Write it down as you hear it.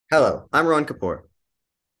Hello, I'm Rohan Kapoor.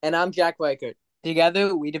 And I'm Jack Reichert.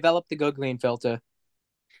 Together, we developed the Go Green filter.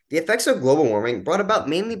 The effects of global warming, brought about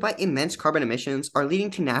mainly by immense carbon emissions, are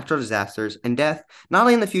leading to natural disasters and death, not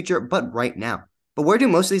only in the future, but right now. But where do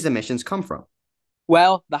most of these emissions come from?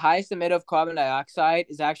 Well, the highest emitter of carbon dioxide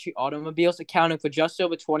is actually automobiles, accounting for just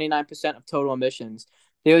over 29% of total emissions.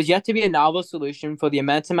 There is yet to be a novel solution for the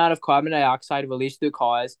immense amount of carbon dioxide released through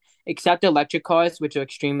cars, except electric cars, which are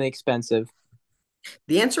extremely expensive.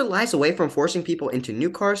 The answer lies away from forcing people into new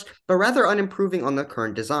cars, but rather on improving on the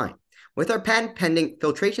current design. With our patent pending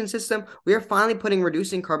filtration system, we are finally putting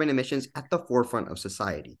reducing carbon emissions at the forefront of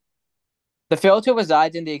society. The filter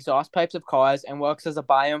resides in the exhaust pipes of cars and works as a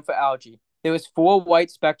biome for algae. There is four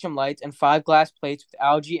white spectrum lights and five glass plates with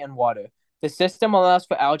algae and water. The system allows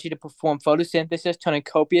for algae to perform photosynthesis, turning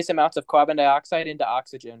copious amounts of carbon dioxide into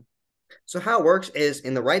oxygen. So how it works is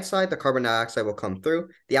in the right side, the carbon dioxide will come through,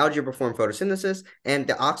 the algae will perform photosynthesis, and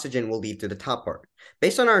the oxygen will leave through the top part.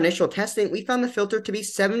 Based on our initial testing, we found the filter to be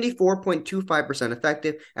 74.25%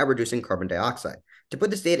 effective at reducing carbon dioxide. To put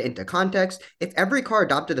this data into context, if every car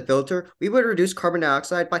adopted the filter, we would reduce carbon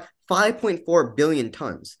dioxide by 5.4 billion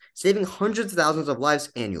tons, saving hundreds of thousands of lives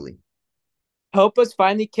annually. Help us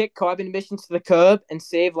finally kick carbon emissions to the curb and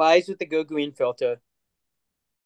save lives with the Go Green filter.